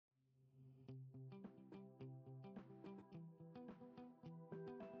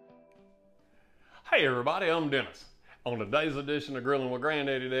Hey everybody, I'm Dennis. On today's edition of Grilling with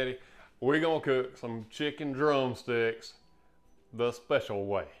Granddaddy Daddy, we're gonna cook some chicken drumsticks the special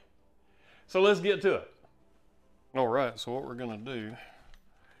way. So let's get to it. All right, so what we're gonna do,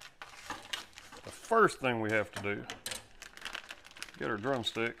 the first thing we have to do, get our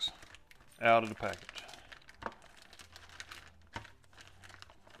drumsticks out of the package.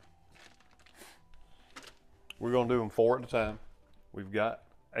 We're gonna do them 4 at a time. We've got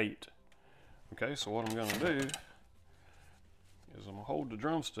 8. Okay, so what I'm gonna do is I'm gonna hold the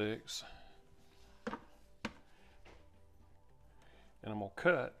drumsticks and I'm gonna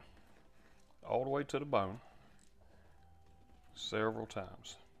cut all the way to the bone several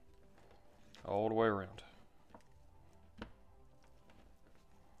times, all the way around.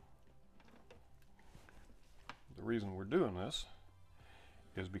 The reason we're doing this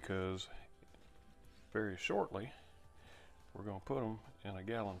is because very shortly we're going to put them in a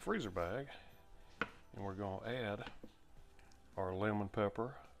gallon freezer bag and we're going to add our lemon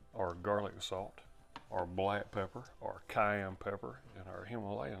pepper, our garlic salt, our black pepper, our cayenne pepper, and our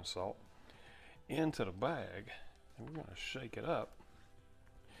Himalayan salt into the bag, and we're going to shake it up.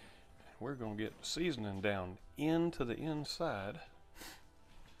 We're going to get seasoning down into the inside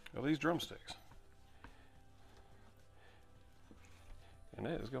of these drumsticks, and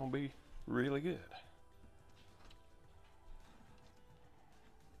that is going to be really good.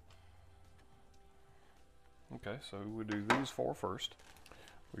 Okay, so we do these 4 first.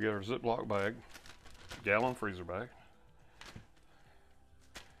 We get our Ziploc bag, gallon freezer bag,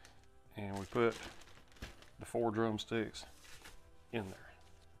 and we put the 4 drumsticks in there.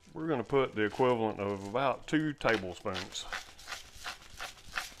 We're going to put the equivalent of about 2 tablespoons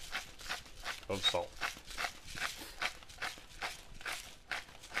of salt.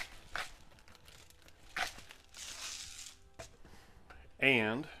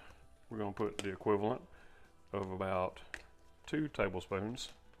 And we're going to put the equivalent of about 2 tablespoons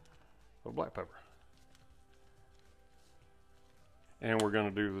of black pepper. And we're going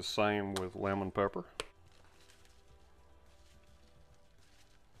to do the same with lemon pepper.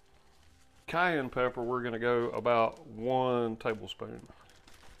 Cayenne pepper, we're going to go about 1 tablespoon.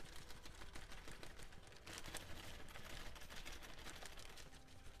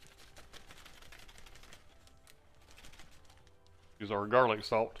 Use our garlic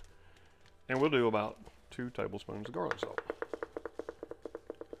salt, and we'll do about 2 tablespoons of garlic salt.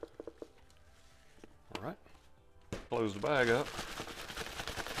 All right, close the bag up.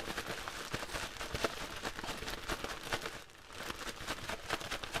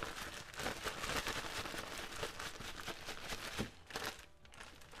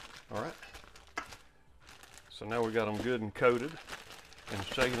 All right, so now we got them good and coated, and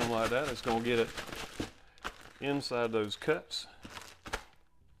shaking them like that, it's going to get it inside those cuts.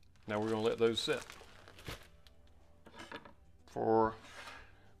 Now we're going to let those sit for,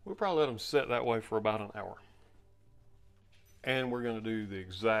 we'll probably let them sit that way for about an hour. And we're going to do the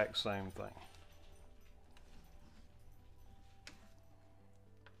exact same thing.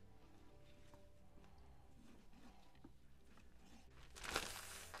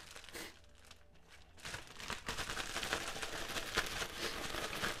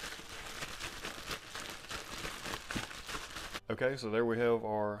 Okay, so there we have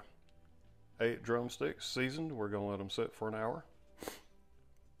our 8 drumsticks seasoned. We're going to let them sit for an hour.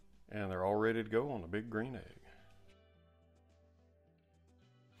 And they're all ready to go on the big green egg.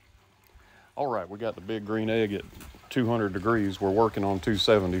 All right, we got the big green egg at 200 degrees. We're working on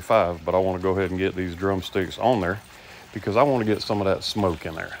 275, but I want to go ahead and get these drumsticks on there because I want to get some of that smoke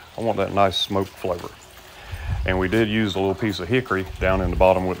in there. I want that nice smoke flavor. And we did use a little piece of hickory down in the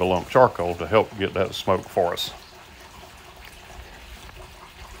bottom with the lump charcoal to help get that smoke for us.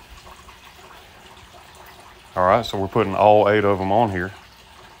 All right, so we're putting all 8 of them on here.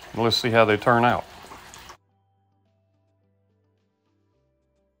 Let's see how they turn out.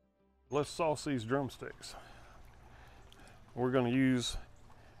 Let's sauce these drumsticks. We're going to use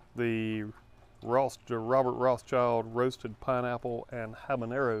the Robert Rothschild roasted pineapple and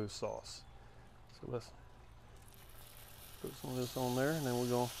habanero sauce. So let's put some of this on there, and then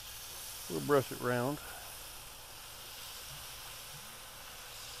we'll brush it around.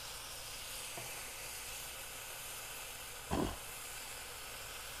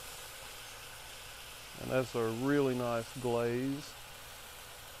 And that's a really nice glaze.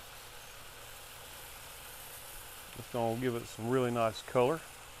 It's going to give it some really nice color,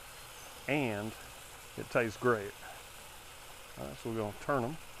 and it tastes great. All right, so we're going to turn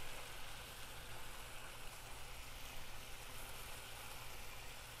them.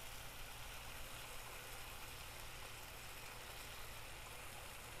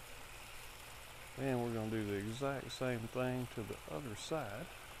 exact same thing to the other side.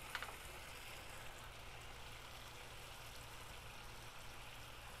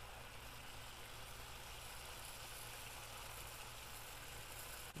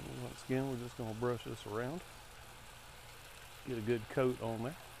 And once again, we're just going to brush this around. Get a good coat on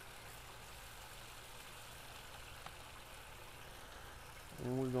there.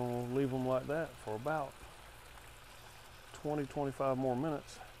 And we're going to leave them like that for about 20-25 more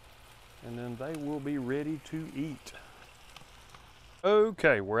minutes, and then they will be ready to eat.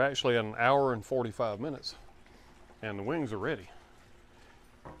 Okay, we're actually at 1 hour and 45 minutes, and the wings are ready.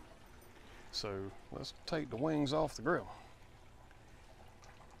 So let's take the wings off the grill.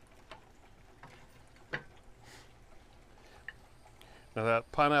 Now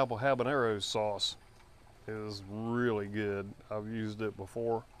that pineapple habanero sauce is really good. I've used it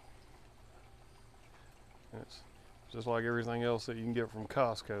before. It's just like everything else that you can get from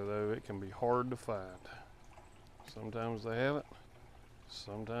Costco, though. It can be hard to find. Sometimes they have it,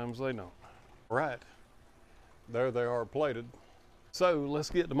 sometimes they don't. Right, there they are plated. So let's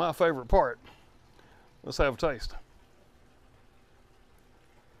get to my favorite part. Let's have a taste.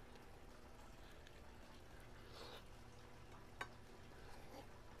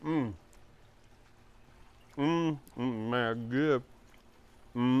 Man, good.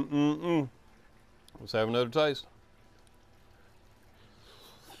 Let's have another taste.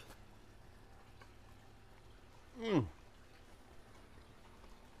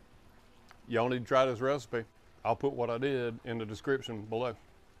 Y'all need to try this recipe. I'll put what I did in the description below.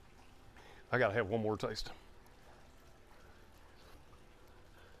 I gotta have one more taste.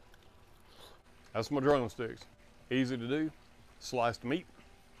 That's my drumsticks. Easy to do. Sliced meat.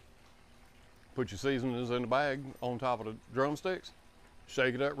 Put your seasonings in the bag on top of the drumsticks.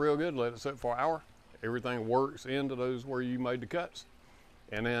 Shake it up real good, let it sit for an hour. Everything works into those where you made the cuts.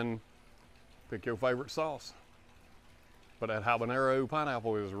 And then pick your favorite sauce. But that habanero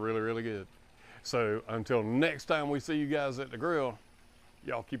pineapple is really, really good. So until next time we see you guys at the grill,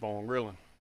 y'all keep on grilling.